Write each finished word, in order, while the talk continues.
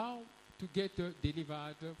to get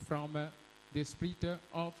delivered from the spirit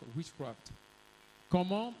of witchcraft?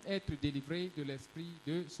 Comment être délivré de l'esprit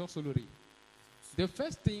de sorcellerie? The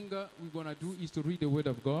first thing we're going to do is to read the word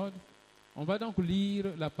of God. On va donc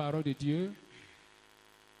lire la parole de Dieu.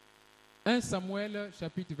 1 Samuel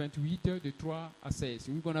chapitre 28 de 3 à 16.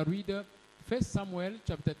 We're going to read 1 Samuel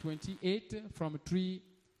chapter 28 from 3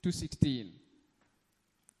 to 16.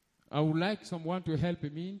 I would like someone to help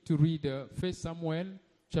me to read 1 Samuel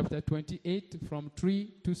chapter 28 from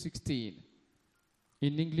 3 to 16.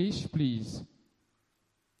 In English, please.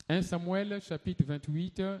 1 Samuel chapitre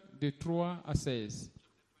 28 de 3 à 16.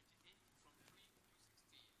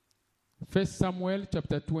 1 Samuel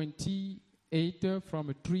chapter 28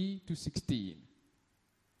 from 3 to 16.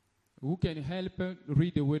 Who can help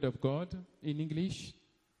read the word of God in English?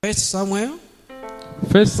 1 Samuel.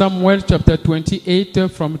 1 Samuel chapter 28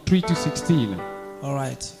 from 3 to 16. All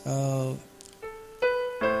right.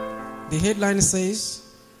 The headline says,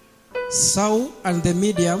 Saul and the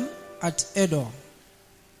medium at Edom.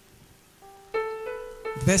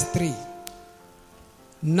 Verse 3.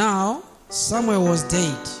 Now Samuel was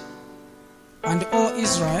dead, and all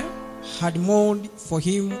Israel had mourned for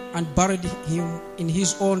him and buried him in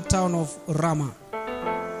his own town of Ramah.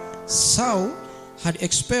 Saul had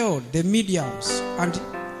expelled the mediums and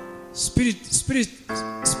spiritists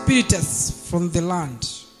from the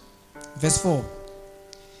land. Verse 4.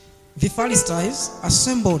 The Philistines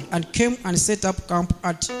assembled and came and set up camp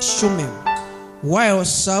at Shunem, while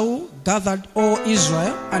Saul gathered all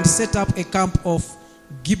Israel and set up a camp of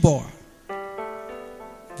Gilboa.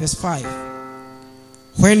 Verse 5.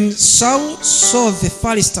 When Saul saw the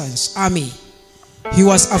Philistines' army, he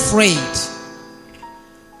was afraid.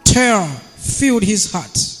 Terror filled his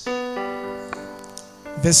heart.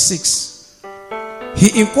 Verse 6.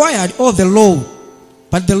 He inquired of the Lord,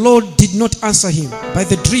 but the Lord did not answer him by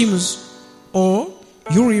the dreams or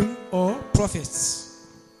Urim or prophets.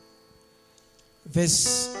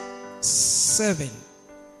 Verse 7.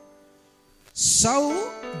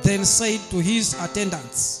 Saul then said to his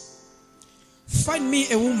attendants, find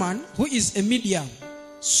me a woman who is a medium,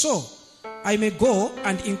 so I may go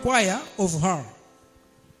and inquire of her.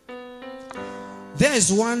 There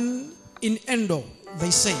is one in Endor,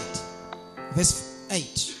 they said. Verse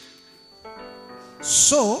 8.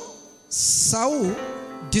 So Saul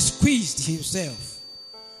disguised himself,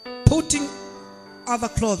 putting other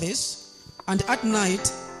clothes, and at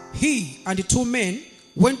night he and the two men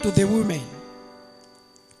went to the women.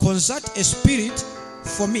 Consult a spirit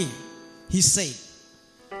for me, he said,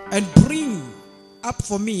 and bring up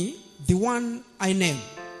for me the one I name.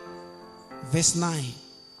 Verse 9.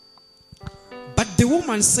 But the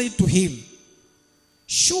woman said to him,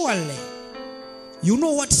 surely you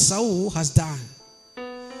know what Saul has done.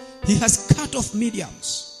 He has cut off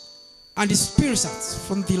mediums and spiritists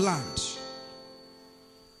from the land.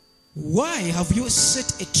 Why have you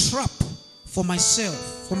set a trap for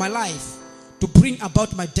myself, for my life, to bring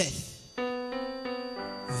about my death?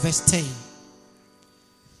 Verse 10.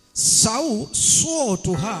 Saul swore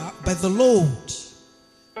to her by the Lord,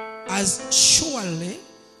 as surely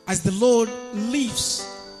as the Lord lives,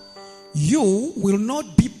 you will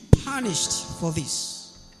not be punished for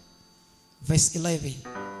this. Verse 11.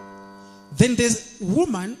 Then the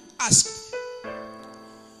woman asked,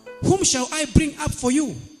 whom shall I bring up for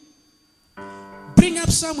you? Bring up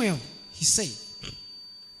Samuel, he said.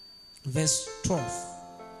 Verse 12.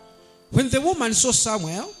 When the woman saw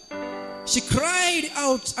Samuel, she cried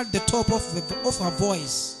out at the top of her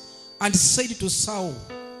voice and said to Saul,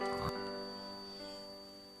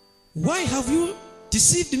 why have you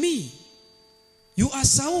deceived me? You are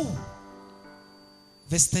Saul.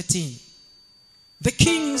 Verse 13. The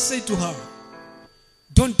king said to her,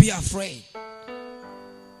 don't be afraid.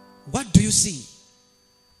 What do you see?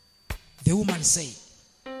 The woman said,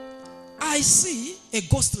 I see a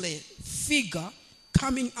ghostly figure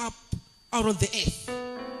coming up out of the earth.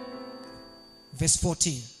 Verse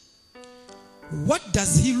 14. What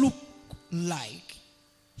does he look like?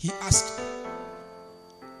 He asked.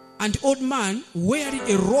 An old man wearing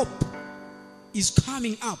a robe is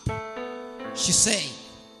coming up, she said.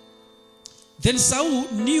 Then Saul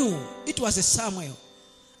knew it was a Samuel,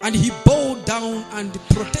 and he bowed down and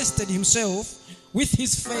protested himself with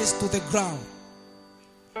his face to the ground.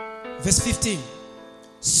 Verse 15.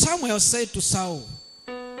 Samuel said to Saul,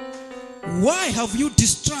 why have you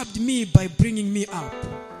disturbed me by bringing me up?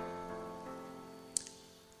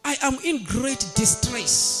 I am in great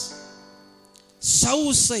distress.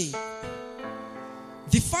 Saul said,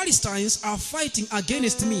 the Philistines are fighting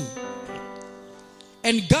against me,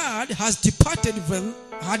 and God has departed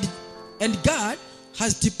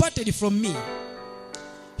has departed from me.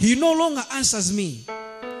 He no longer answers me,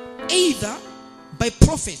 either by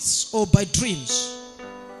prophets or by dreams.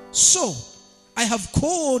 So I have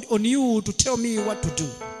called on you to tell me what to do.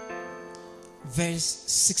 Verse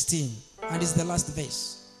 16, and it's the last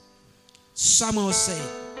verse. Samuel said,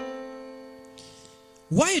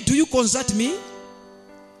 why do you consult me?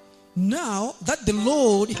 Now that the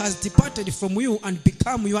Lord has departed from you and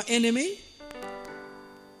become your enemy?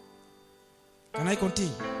 Can I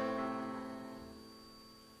continue?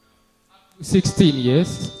 16,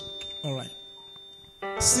 yes. All right.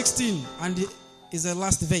 16, and is the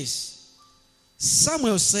last verse.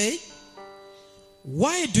 Samuel said,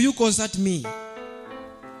 why do you consult me?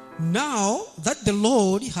 Now that the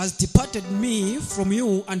Lord has departed me from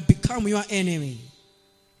you and become your enemy.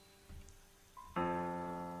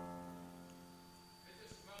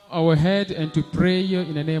 Our head and to pray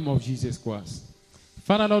in the name of Jesus Christ.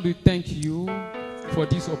 Father, Lord, we thank you for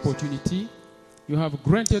this opportunity you have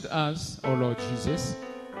granted us, O Lord Jesus.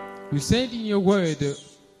 You said in your word,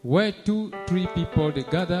 where 2, 3 people they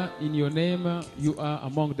gather in your name, you are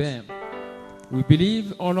among them. We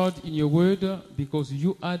believe, O Lord, in your word because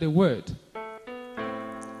you are the word.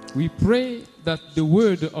 We pray that the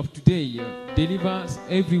word of today delivers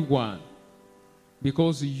everyone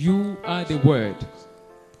because you are the word.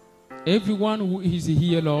 Everyone who is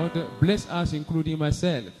here, Lord, bless us, including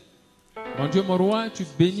myself. Mon Dieu, mon roi, tu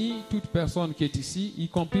bénis toute personne qui est ici, y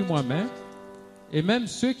compris moi-même, et même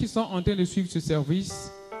ceux qui sont en train de suivre ce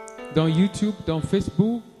service dans YouTube, dans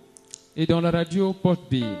Facebook et dans la radio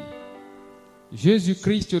Porte-Ville.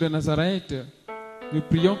 Jésus-Christ de Nazareth, nous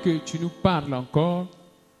prions que tu nous parles encore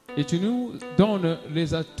et tu nous donnes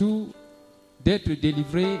les atouts d'être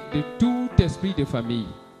délivrés de tout esprit de famille.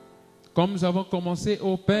 Comme nous avons commencé,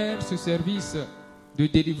 ô Père, ce service de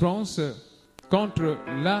délivrance contre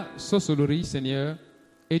la sorcellerie, Seigneur,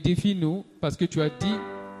 édifie-nous parce que tu as dit,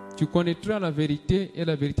 tu connaîtras la vérité et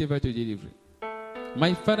la vérité va te délivrer.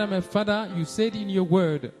 My Father, you said in your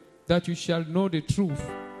word that you shall know the truth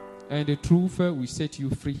and the truth will set you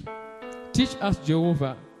free. Teach us,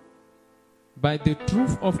 Jehovah, by the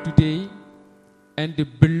truth of today and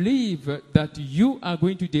believe that you are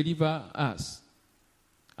going to deliver us.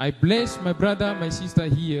 I bless my brother, my sister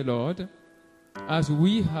here, Lord, as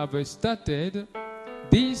we have started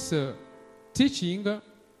this teaching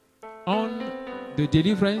on the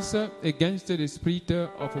deliverance against the spirit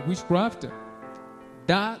of witchcraft,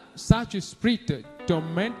 that such a spirit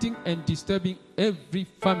tormenting and disturbing every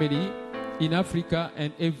family in Africa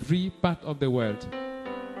and every part of the world.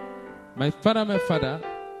 My Father,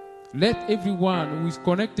 let everyone who is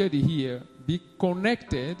connected here be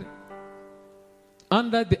connected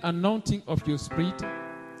under the anointing of your spirit,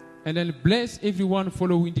 and then bless everyone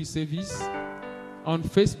following this service on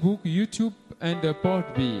Facebook, YouTube, and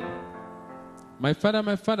Porte-Ville. My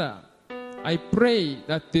Father, I pray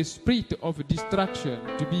that the spirit of distraction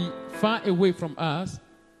to be far away from us.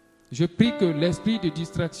 Je prie que l'esprit de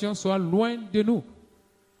distraction soit loin de nous,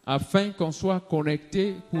 afin qu'on soit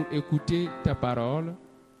connecté pour écouter ta parole.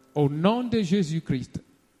 Au nom de Jésus-Christ,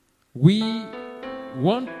 we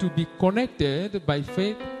want to be connected by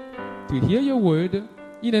faith to hear your word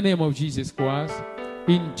in the name of Jesus Christ.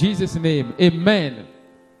 In Jesus' name, amen.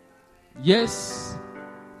 Yes,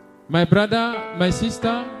 my brother, my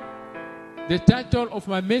sister, the title of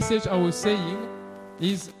my message I was saying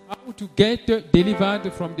is how to get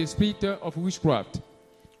delivered from the spirit of witchcraft.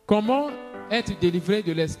 Comment être délivré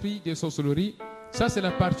de l'esprit de sorcellerie? Ça, c'est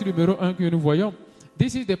la partie numéro 1 que nous voyons.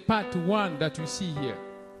 This is the part 1 that you see here.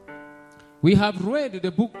 We have read the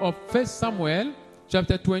book of 1 Samuel,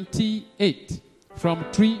 chapter 28, from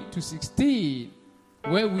 3 to 16,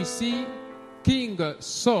 where we see King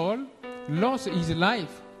Saul lost his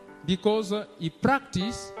life because he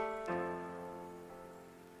practiced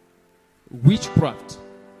witchcraft.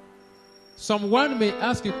 Someone may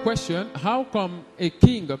ask a question, how come a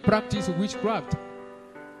king practices witchcraft?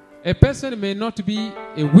 A person may not be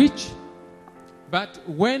a witch, but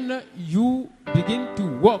when you begin to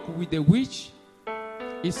work with a witch,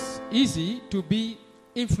 it's easy to be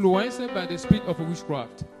influenced by the spirit of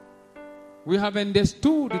witchcraft. We have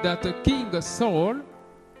understood that King Saul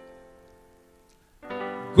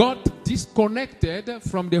got disconnected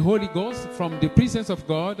from the Holy Ghost, from the presence of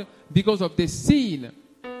God, because of the sin,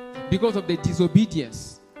 because of the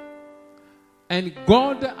disobedience. And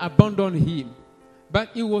God abandoned him. But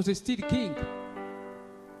he was still king.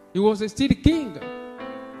 He was still king.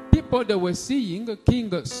 People that were seeing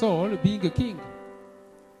King Saul being a king.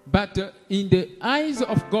 But in the eyes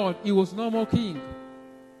of God, he was no more king.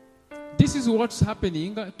 This is what's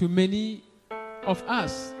happening to many of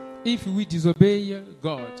us. if we disobey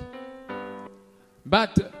God.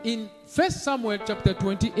 But in 1 Samuel chapter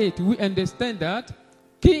 28, we understand that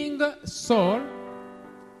King Saul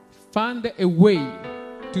found a way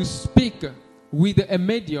to speak with a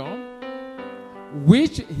medium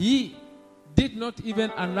which he did not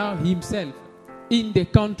even allow himself in the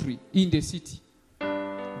country, in the city.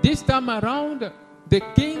 This time around, the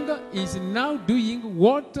king is now doing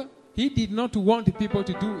what he did not want people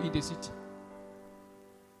to do in the city.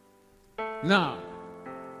 Now,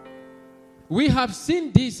 we have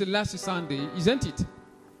seen this last Sunday, isn't it?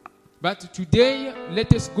 But today,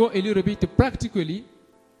 let us go a little bit practically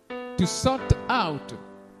to sort out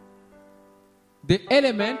the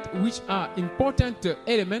elements which are important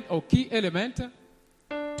element or key element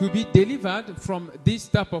to be delivered from this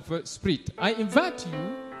type of spirit. I invite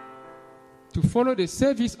you to follow the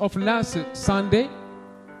service of last Sunday,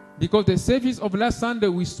 because the service of last Sunday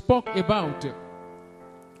we spoke about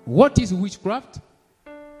what is witchcraft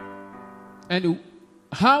and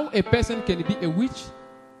how a person can be a witch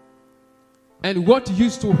and what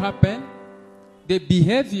used to happen, the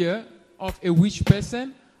behavior of a witch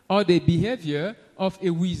person or the behavior of a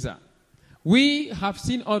wizard. We have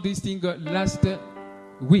seen all these things last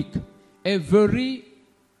week. A very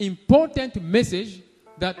important message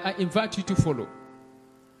that I invite you to follow.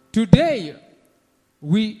 Today,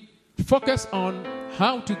 we focus on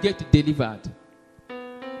how to get delivered.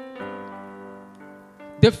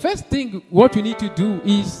 The first thing what you need to do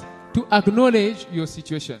is to acknowledge your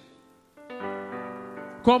situation.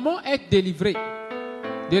 Comment être délivré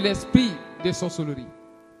de l'esprit de sorcellerie?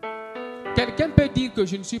 Quelqu'un peut dire que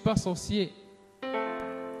je ne suis pas sorcier,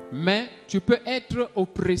 mais tu peux être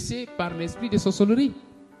oppressé par l'esprit de sorcellerie.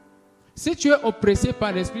 Si tu es oppressé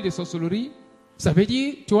par l'esprit de sorcellerie, ça veut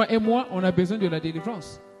dire, toi et moi, on a besoin de la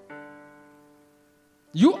délivrance.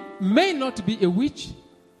 You may not be a witch.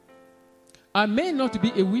 I may not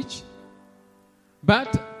be a witch, but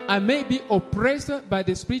I may be oppressed by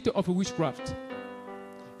the spirit of witchcraft.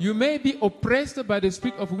 You may be oppressed by the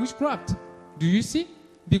spirit of witchcraft. Do you see?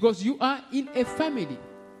 Because you are in a family.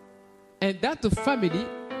 And that family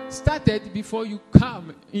started before you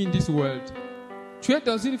come in this world. Tu es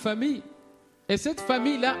dans une famille. Et cette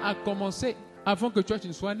famille-là a commencé avant que toi tu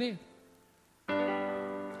ne sois né.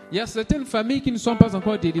 Il y a certaines familles qui ne sont pas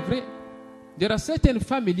encore délivrées. There are certain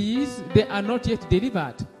families that are not yet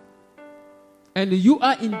delivered. And you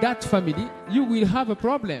are in that family, you will have a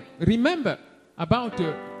problem. Remember about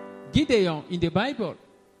Gideon in the Bible.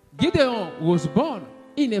 Gideon was born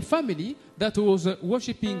in a family that was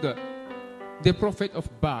worshipping the prophet of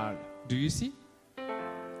Baal. Do you see?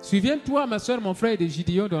 Souviens-toi, ma soeur, mon frère, de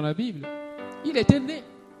Gideon dans la Bible. Il était né.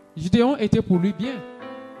 Gideon était pour lui bien.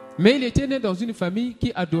 Mais il était né dans une famille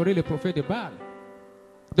qui adorait le prophète de Baal.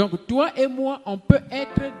 Donc, toi et moi, on peut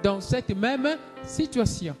être dans cette même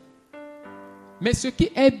situation. Mais ce qui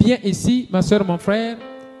est bien ici, ma soeur, mon frère,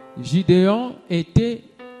 Gideon était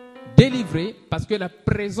délivré parce que la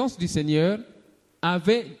présence du Seigneur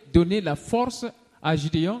avait donné la force à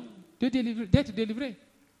Gideon d'être délivré.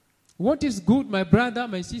 What is good, my brother,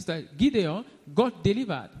 my sister, Gideon got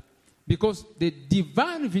delivered because the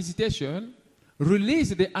divine visitation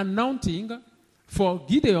released the anointing for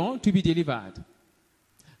Gideon to be delivered.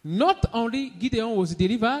 Not only Gideon was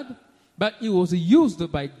delivered, but he was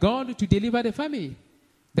used by God to deliver the family.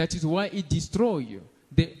 That is why he destroyed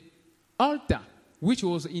the altar which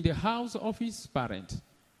was in the house of his parents.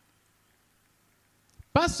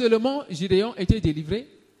 Pas seulement Gideon était délivré,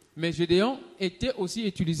 mais Gideon était aussi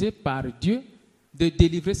utilisé par Dieu de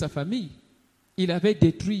délivrer sa famille. Il avait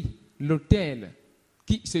détruit l'autel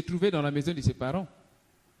qui se trouvait dans la maison de ses parents.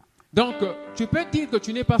 Donc, tu peux dire que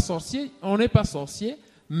tu n'es pas sorcier, on n'est pas sorcier,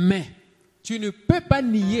 mais tu ne peux pas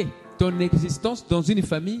nier ton existence dans une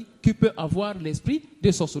famille qui peut avoir l'esprit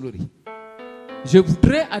de sorcellerie. Je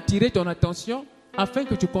voudrais attirer ton attention afin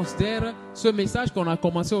que tu considères ce message qu'on a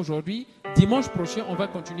commencé aujourd'hui. Dimanche prochain, on va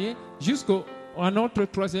continuer jusqu'à notre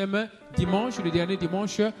troisième dimanche, le dernier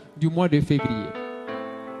dimanche du mois de février.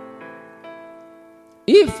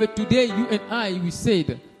 If today you and I, we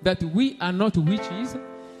said that we are not witches,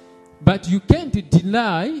 but you can't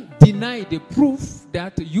deny the proof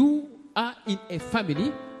that you are in a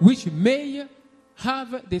family which may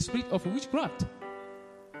have the spirit of witchcraft.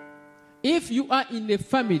 If you are in a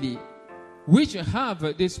family which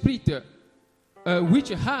have the spirit, which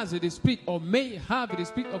has the spirit or may have the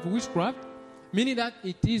spirit of witchcraft, meaning that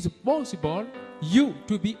it is possible you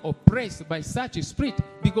to be oppressed by such a spirit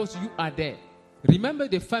because you are there. Remember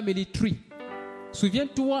the family tree.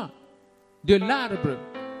 Souviens-toi de l'arbre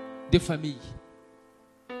de famille.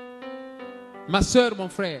 Ma soeur, mon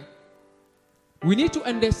frère, We need to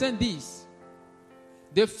understand this.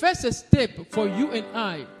 The first step for you and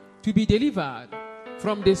I to be delivered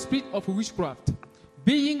from the spirit of witchcraft,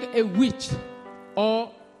 being a witch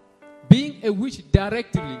or being a witch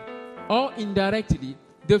directly or indirectly,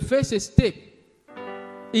 the first step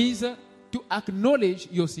is to acknowledge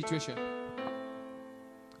your situation.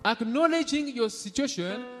 Acknowledging your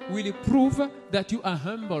situation will prove that you are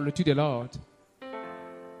humble to the Lord.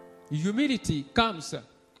 Humility comes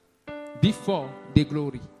before the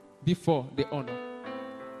glory, before the honor.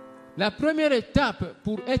 La première étape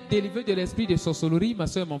pour être délivré de l'esprit de sorcellerie, ma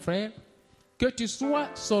soeur, mon frère, que tu sois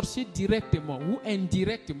sorcier directement ou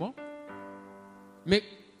indirectement, mais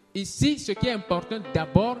ici, ce qui est important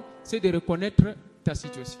d'abord, c'est de reconnaître ta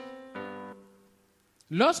situation.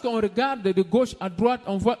 Lorsqu'on regarde de gauche à droite,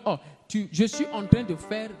 on voit, je suis en train de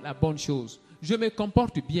faire la bonne chose. Je me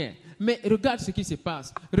comporte bien. Mais regarde ce qui se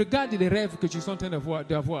passe. Regarde les rêves que tu es en train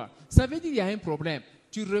d'avoir. Ça veut dire qu'il y a un problème.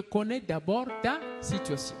 Tu reconnais d'abord ta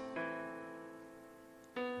situation.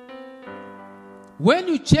 When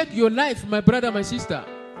you check your life, my brother, my sister,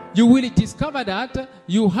 you will discover that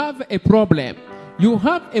you have a problem. You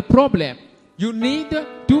have a problem. You need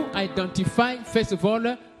to identify, first of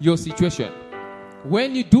all, your situation.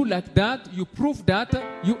 When you do like that, you prove that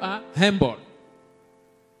you are humble.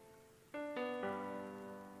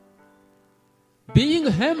 Being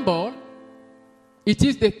humble, it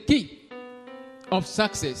is the key of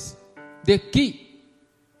success, the key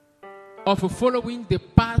of following the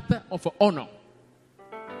path of honor.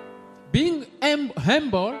 Being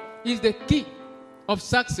humble is the key of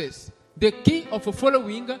success, the key of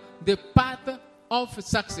following the path of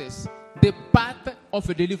success, the path of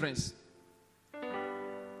deliverance.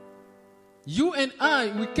 You and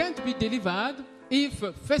I, we can't be delivered if,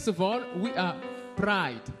 first of all, we are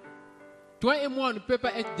pride. Toi et moi, on ne peut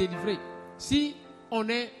pas être délivrés si on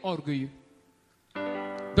est orgueilleux.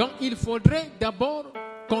 Donc, il faudrait d'abord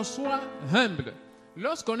qu'on soit humble.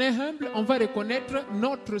 Lorsqu'on est humble, on va reconnaître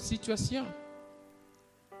notre situation.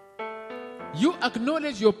 You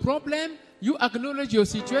acknowledge your problem, you acknowledge your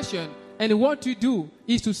situation, and what you do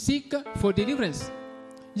is to seek for deliverance.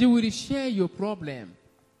 You will share your problem.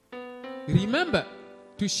 Remember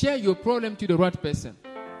to share your problem to the right person.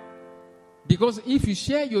 Because if you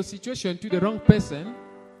share your situation to the wrong person,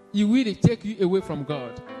 it will take you away from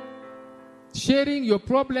God. Sharing your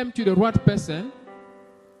problem to the right person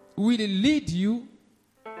will lead you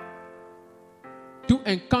to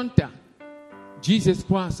encounter Jesus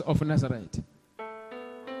Christ of Nazareth.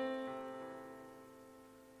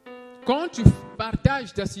 Quand tu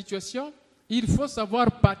partages ta situation, il faut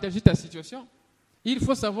savoir partager ta situation. Il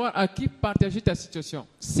faut savoir à qui partager ta situation.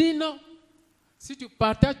 Sinon, si tu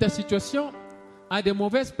partages ta situation à de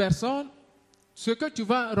mauvaises personnes, ce que tu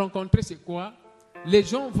vas rencontrer, c'est quoi? Les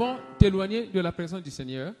gens vont t'éloigner de la présence du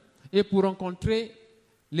Seigneur et pour rencontrer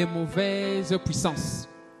les mauvaises puissances.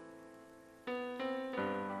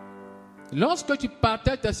 Lorsque tu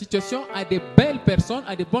partages ta situation à de belles personnes,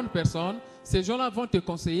 à de bonnes personnes, ces gens-là vont te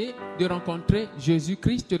conseiller de rencontrer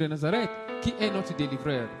Jésus-Christ de Nazareth, qui est notre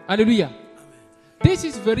délivreur. Alléluia. This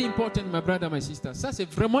is very important, my brother, my sister. Ça, c'est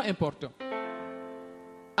vraiment important.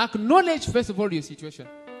 Acknowledge, first of all, your situation.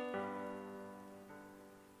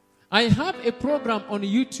 I have a program on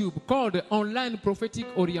YouTube called Online Prophetic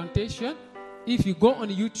Orientation. If you go on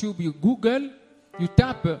YouTube, you Google, you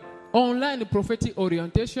tap Online Prophetic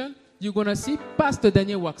Orientation, you're going to see Pastor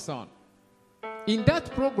Daniel Waxon. In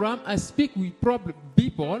that program, I speak with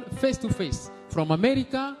people face to face from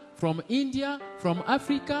America, from India, from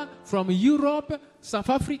Africa, from Europe, South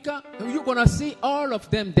Africa. You're going to see all of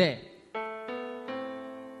them there.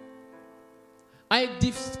 I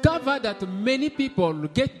discovered that many people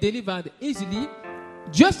get delivered easily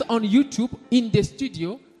just on YouTube in the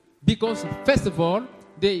studio because, first of all,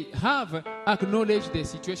 they have acknowledged the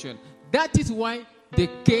situation. That is why they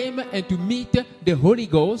came and to meet the Holy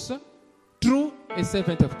Ghost through a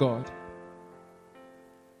servant of God.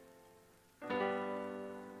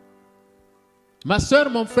 Ma soeur,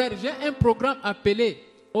 mon frère, j'ai un programme appelé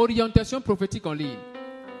Orientation prophétique en ligne.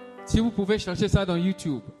 Si vous pouvez chercher ça dans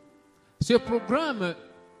YouTube. Ce programme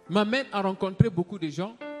m'amène à rencontrer beaucoup de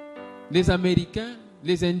gens, les Américains,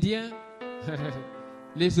 les Indiens,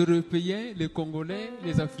 les Européens, les Congolais,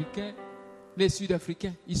 les Africains, les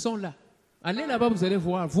Sud-Africains. Ils sont là. Allez là-bas, vous allez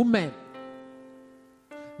voir vous-même.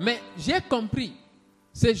 Mais j'ai compris,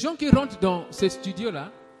 ces gens qui rentrent dans ce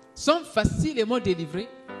studio-là sont facilement délivrés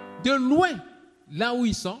de loin, là où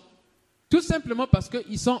ils sont, tout simplement parce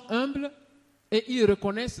qu'ils sont humbles et ils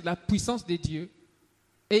reconnaissent la puissance de Dieu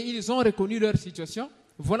et ils ont reconnu leur situation.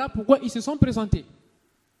 Voilà pourquoi ils se sont présentés.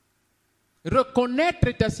 Reconnaître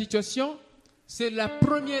ta situation, c'est la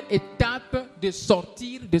première étape de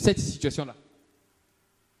sortir de cette situation-là.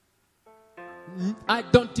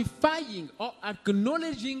 Identifying or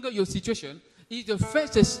acknowledging your situation is the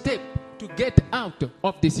first step to get out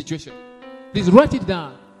of the situation. Please write it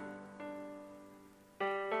down.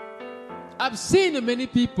 I've seen many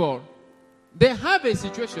people, they have a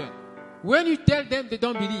situation. When you tell them, they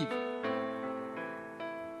don't believe.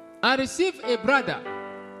 I received a brother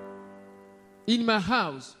in my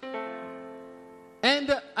house.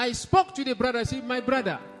 And I spoke to the brother. I said, my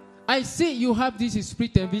brother, I see you have this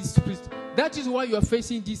spirit and this spirit. That is why you are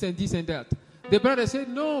facing this and this and that. The brother said,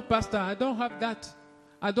 no, Pastor, I don't have that.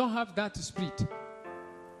 I don't have that spirit.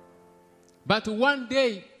 But one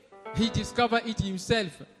day, he discovered it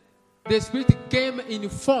himself. The spirit came in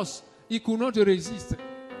force. He could not resist.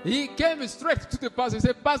 He came straight to the pastor and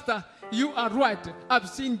said, Pastor, you are right. I've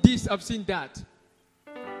seen this, I've seen that.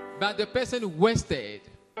 But the person wasted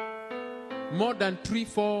more than 3,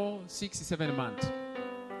 4, 6, 7 months.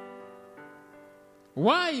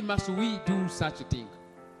 Why must we do such a thing?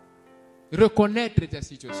 Reconnaître ta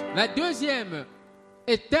situation. La deuxième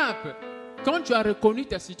étape, quand tu as reconnu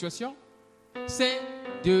ta situation, c'est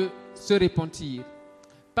de se repentir.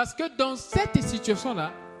 Parce que dans cette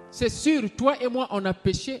situation-là, c'est sûr, toi et moi, on a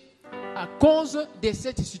péché à cause de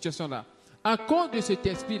cette situation-là, à cause de cet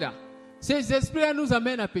esprit-là. Ces esprits-là nous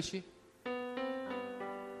amènent à pécher.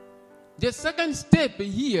 The second step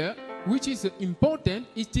here, which is important,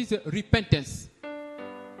 it is repentance.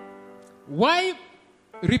 Why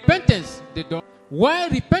repentance? Why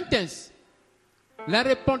repentance? La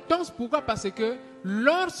repentance, pourquoi? Parce que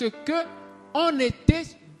lorsque on était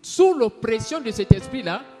sous l'oppression de cet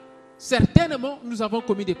esprit-là, certainement nous avons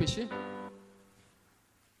commis des péchés.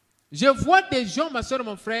 Je vois des gens, ma soeur,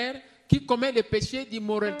 mon frère, qui commettent des péchés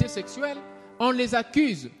d'immoralité sexuelle. On les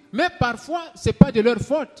accuse. Mais parfois, ce n'est pas de leur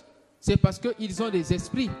faute. C'est parce qu'ils ont des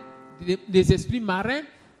esprits marins,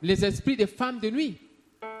 les esprits des femmes de nuit.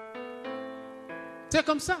 C'est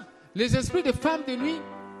comme ça. Les esprits des femmes de nuit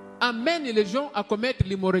amènent les gens à commettre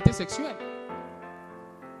l'immoralité sexuelle.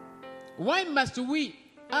 Why must we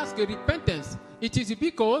ask repentance? It is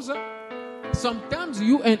because sometimes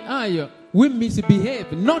you and I, we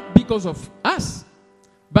misbehave, not because of us,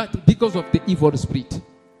 but because of the evil spirit.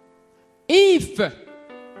 If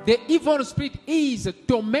the evil spirit is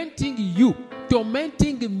tormenting you,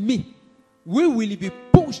 tormenting me, we will be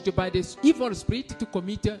pushed by this evil spirit to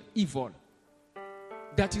commit evil.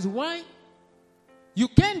 That is why you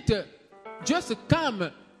can't just come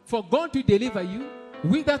for God to deliver you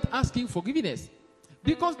without asking forgiveness.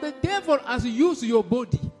 Because the devil has used your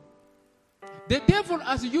body. The devil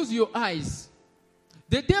has used your eyes.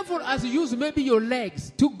 The devil has used maybe your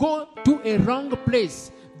legs to go to a wrong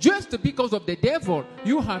place. Just because of the devil,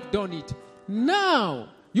 you have done it. Now,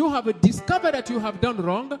 you have discovered that you have done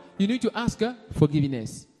wrong. You need to ask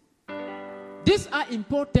forgiveness. These are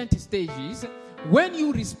important stages. When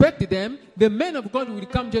you respect them, the man of God will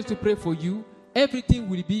come just to pray for you. Everything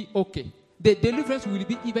will be okay. The deliverance will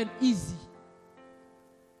be even easy.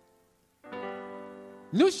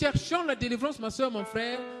 Nous cherchons la délivrance, ma soeur, mon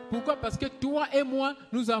frère. Pourquoi? Parce que toi et moi,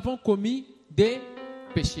 nous avons commis des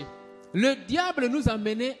péchés. Le diable nous a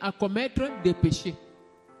menés à commettre des péchés.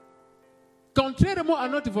 Contrairement à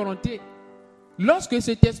notre volonté, lorsque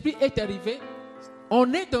cet esprit est arrivé,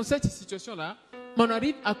 on est dans cette situation-là, on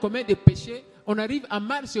arrive à commettre des péchés, on arrive à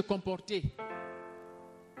mal se comporter.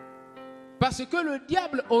 Parce que le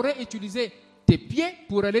diable aurait utilisé tes pieds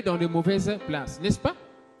pour aller dans de mauvaises places, n'est-ce pas?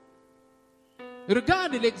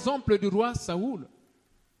 Regarde l'exemple du roi Saoul.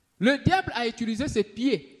 Le diable a utilisé ses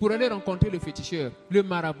pieds pour aller rencontrer le féticheur, le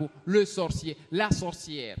marabout, le sorcier, la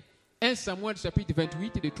sorcière. 1 Samuel chapitre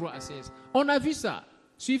 28, de 3 à 16. On a vu ça.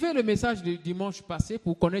 Suivez le message du dimanche passé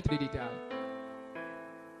pour connaître les détails.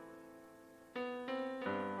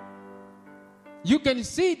 You can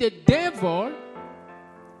see the devil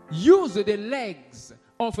use the legs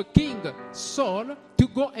of King Saul to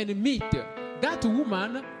go and meet that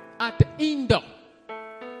woman at Endor.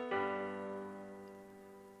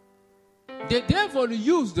 The devil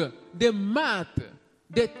used the mouth,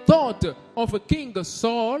 the thought of King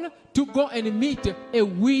Saul to go and meet a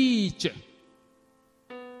witch.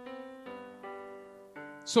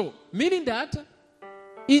 So, meaning that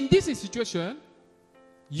in this situation,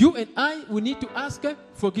 you and I will need to ask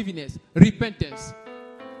forgiveness, repentance.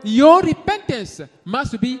 Your repentance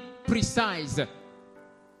must be precise.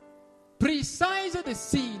 Precise the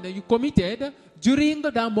sin you committed during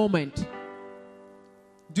that moment,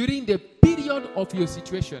 during the period of your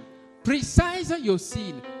situation. Precise your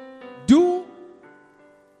sin. Do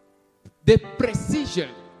the precision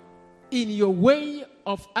in your way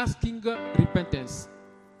of asking repentance.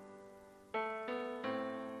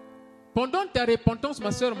 Pendant ta repentance,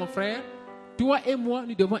 ma soeur, mon frère, toi et moi,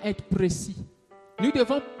 nous devons être précis. Nous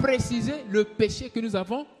devons préciser le péché que nous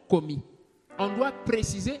avons commis. On doit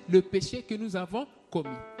préciser le péché que nous avons commis.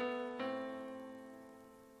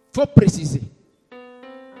 Il faut préciser.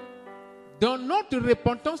 Dans notre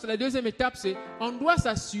repentance, la deuxième étape, c'est on doit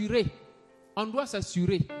s'assurer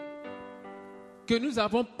que nous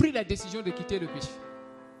avons pris la décision de quitter le péché.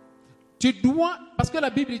 Tu dois, parce que la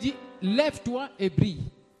Bible dit, lève-toi et brille.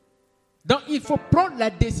 Donc, il faut prendre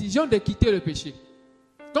la décision de quitter le péché.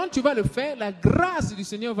 Quand tu vas le faire, la grâce du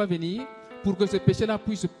Seigneur va venir pour que ce péché-là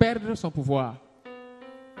puisse perdre son pouvoir.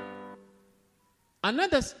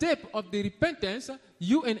 Another step of the repentance,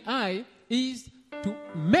 you and I, is to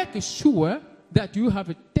make sure that you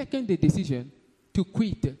have taken the decision to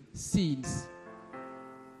quit sins.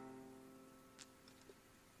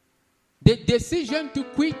 The decision to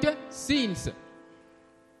quit sins.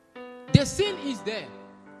 The sin is there.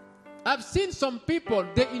 I've seen some people,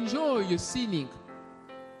 they enjoy sinning.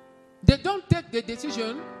 They don't take the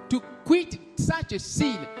decision to quit such a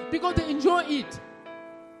sin because they enjoy it.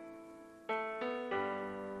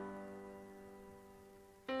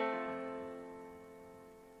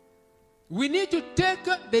 We need to take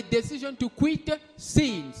the decision to quit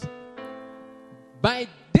sins. By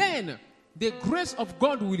then, the grace of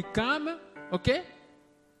God will come, okay?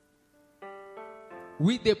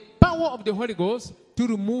 With the power of the Holy Ghost to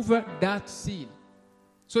remove that sin.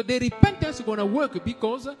 So the repentance is going to work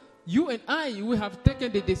because you and I, we have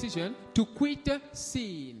taken the decision to quit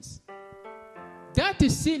sins. That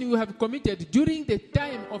is sin we have committed during the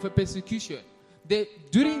time of a persecution,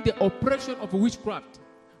 during the oppression of witchcraft,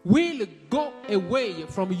 will go away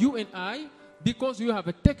from you and I because you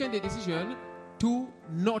have taken the decision to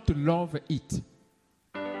not love it.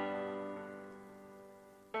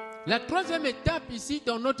 La troisième étape ici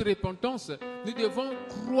dans notre repentance, nous devons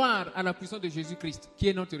croire à la puissance de Jésus-Christ, qui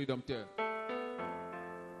est notre Rédempteur.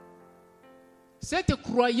 Cette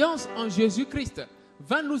croyance en Jésus-Christ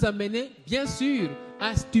va nous amener, bien sûr,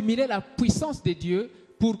 à stimuler la puissance de Dieu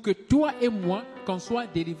pour que toi et moi, qu'on soit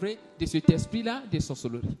délivrés de cet esprit-là de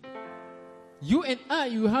sorcellerie. You and I,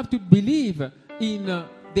 you have to believe in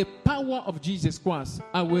the power of Jesus Christ,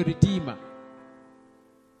 our Redeemer.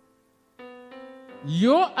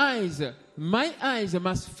 Your eyes, my eyes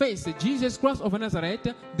must face Jesus Christ of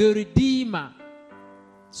Nazareth, the Redeemer,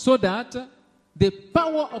 so that the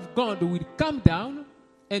power of God will come down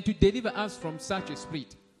and to deliver us from such a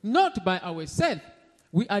spirit. Not by ourselves.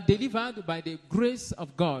 We are delivered by the grace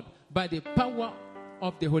of God, by the power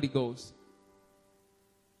of the Holy Ghost.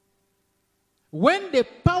 When the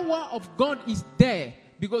power of God is there,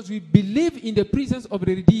 because we believe in the presence of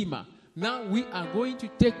the Redeemer, now we are going to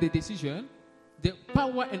take the decision, the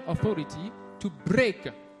power and authority to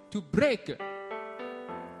break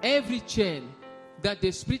every chain that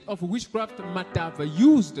the spirit of witchcraft might have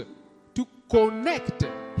used to connect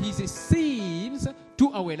his sins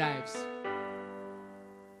to our lives.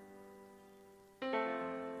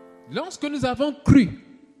 Lorsque nous avons cru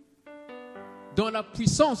dans la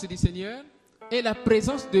puissance du Seigneur et la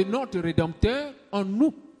présence de notre Rédempteur en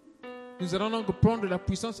nous, nous allons donc prendre la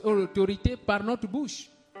puissance et l'autorité par notre bouche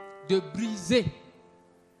de briser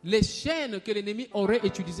les chaînes que l'ennemi aurait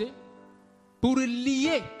utilisées pour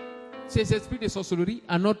lier ces esprits de sorcellerie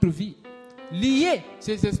à notre vie, lier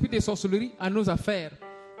ces esprits de sorcellerie à nos affaires,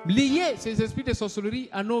 lier ces esprits de sorcellerie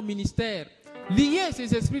à nos ministères, lier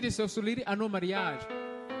ces esprits de sorcellerie à nos mariages.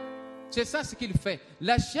 C'est ça ce qu'il fait.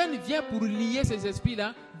 La chaîne vient pour lier ces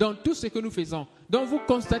esprits-là dans tout ce que nous faisons. Donc vous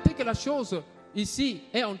constatez que la chose ici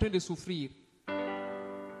est en train de souffrir.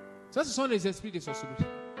 Ça, ce sont les esprits de sorcellerie.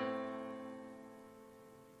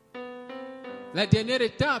 La dernière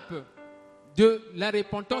étape de la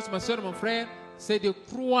repentance, ma soeur, mon frère, c'est de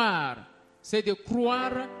croire. C'est de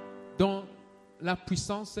croire dans la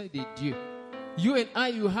puissance de Dieu. You and I,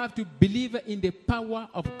 you have to believe in the power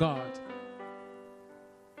of God.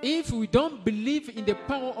 If we don't believe in the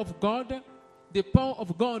power of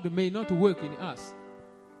God may not work in us.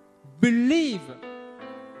 Believe.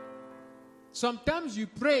 Sometimes you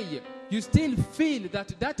pray, you still feel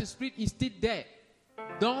that spirit is still there.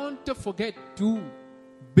 Don't forget to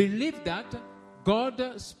believe that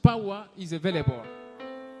God's power is available.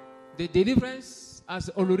 The deliverance has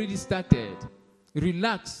already started.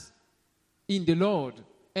 Relax in the Lord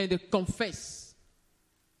and confess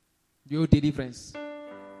your deliverance.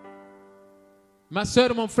 Ma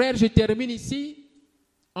soeur, mon frère, je termine ici.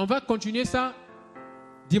 On va continuer ça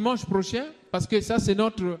dimanche prochain parce que ça, c'est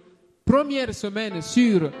notre première semaine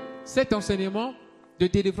sur cet enseignement de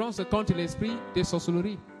délivrance contre l'esprit de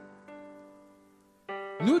sorcellerie.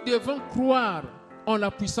 Nous devons croire en la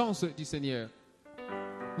puissance du Seigneur.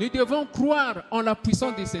 Nous devons croire en la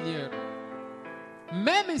puissance du Seigneur.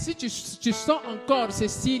 Même si tu sens encore ces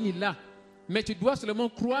signes-là, mais tu dois seulement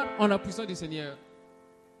croire en la puissance du Seigneur.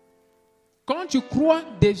 Quand tu crois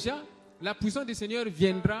déjà, la puissance du Seigneur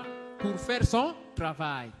viendra pour faire son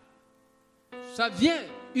travail. Ça vient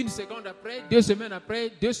une seconde après, 2 semaines après,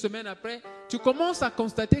 2 semaines après. Tu commences à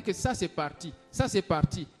constater que ça c'est parti, ça c'est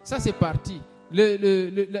parti, ça c'est parti.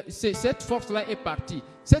 Cette force-là est partie,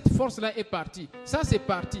 cette force-là est partie, ça c'est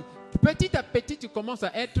parti. Petit à petit, tu commences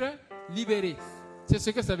à être libéré. C'est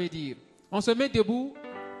ce que ça veut dire. On se met debout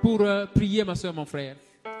pour prier, ma soeur, mon frère.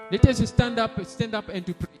 Let us stand up and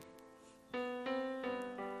to pray.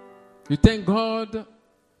 You thank God.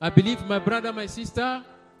 I believe, my brother, my sister,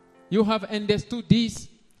 you have understood this.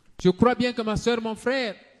 Je crois bien que ma soeur, mon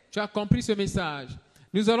frère, tu as compris ce message.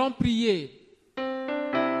 Nous allons prier.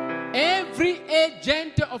 Every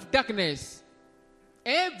agent of darkness,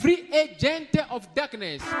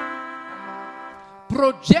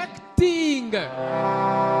 projecting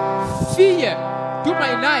fear to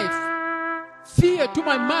my life, fear to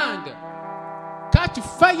my mind, catch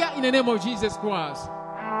fire in the name of Jesus Christ.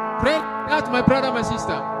 Pray that, my brother, my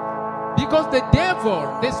sister. Because the devil,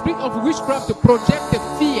 the spirit of witchcraft, projects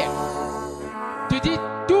fear. Tu dis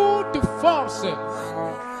toute force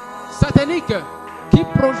satanique qui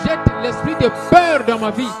projette l'esprit de peur dans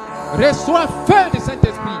ma vie, reçoit feu de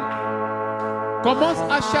Saint-Esprit. Commence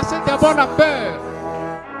à chasser d'abord la peur.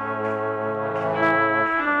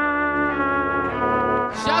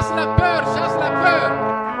 Chasse la peur, chasse la peur.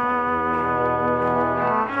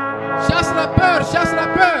 Chasse la peur, chasse la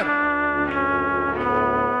peur.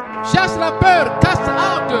 Chasse la peur, cast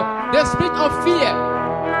out the spirit of fear.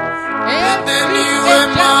 Every agent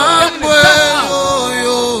of darkness, cast out.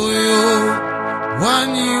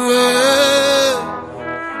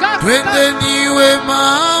 Twendeniwe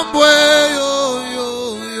mambo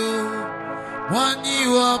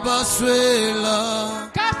waniwa baswela.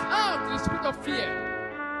 Cast out the spirit of fear.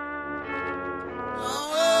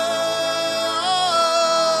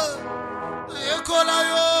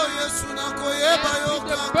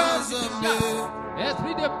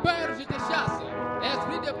 Esprit de peur, je te chasse.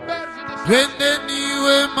 Esprit de peur, je te chasse.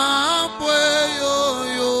 Twendeniwe mambo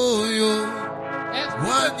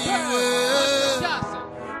waniwe.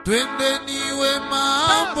 Twendeniwe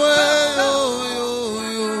mambo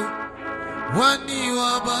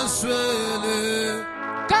waniwa baswele.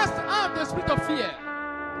 Cast out the spirit of fear.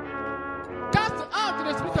 Cast out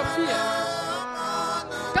the spirit of fear.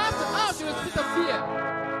 Cast out the spirit of fear.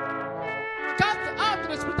 Cast out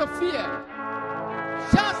the spirit of fear.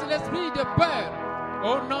 Chasse l'esprit de peur.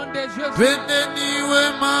 Au nom de Jésus.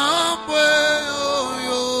 Twendeniwe mambo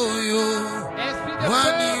Esprit de peur,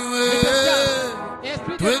 waniwe. je te chasse.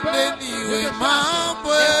 Esprit de peur,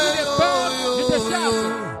 je te chasse.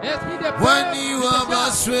 Esprit de peur, waniwa je te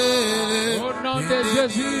chasse. baswele. Au nom de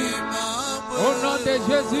Jésus. Au nom de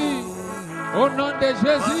Jésus. Au nom de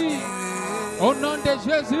Jésus. Au nom de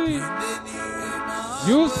Jésus.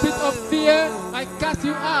 You spirit of fear, I cast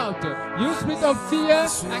you out. You spirit of fear,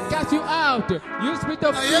 I cast you out. You spirit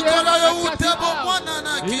of fear, I cast you out.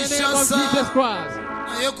 In the name of Jesus Christ.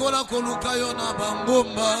 Nayekola kolukayo na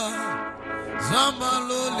bangomba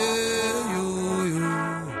zamalole yo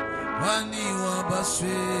waniwa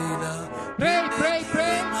baswela. Pray, pray,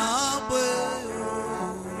 pray.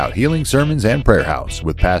 Out Healing Sermons and Prayer House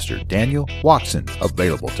with Pastor Daniel Watson,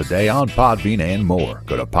 available today on Podbean and more.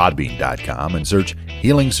 Go to podbean.com and search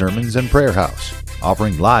Healing Sermons and Prayer House,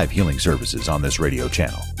 offering live healing services on this radio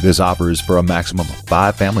channel. This offer is for a maximum of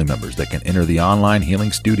 5 family members that can enter the online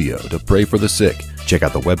healing studio to pray for the sick. Check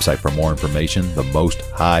out the website for more information,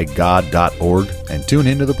 themosthighgod.org, and tune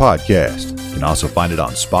into the podcast. You can also find it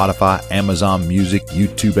on Spotify, Amazon Music,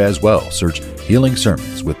 YouTube as well. Search Healing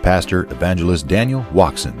Sermons with Pastor Evangelist Daniel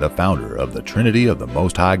Watson, the founder of the Trinity of the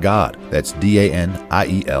Most High God. That's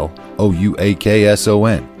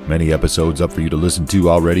DANIELOUAKSON. Many episodes up for you to listen to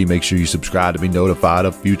already. Make sure you subscribe to be notified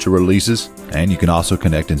of future releases. And you can also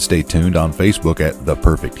connect and stay tuned on Facebook at The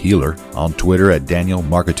Perfect Healer, on Twitter at Daniel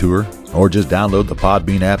Marketeur, or just download the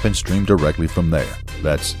Podbean app and stream directly from there.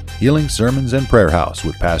 That's Healing Sermons and Prayer House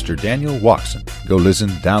with Pastor Daniel Watson. Go listen,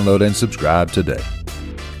 download, and subscribe today.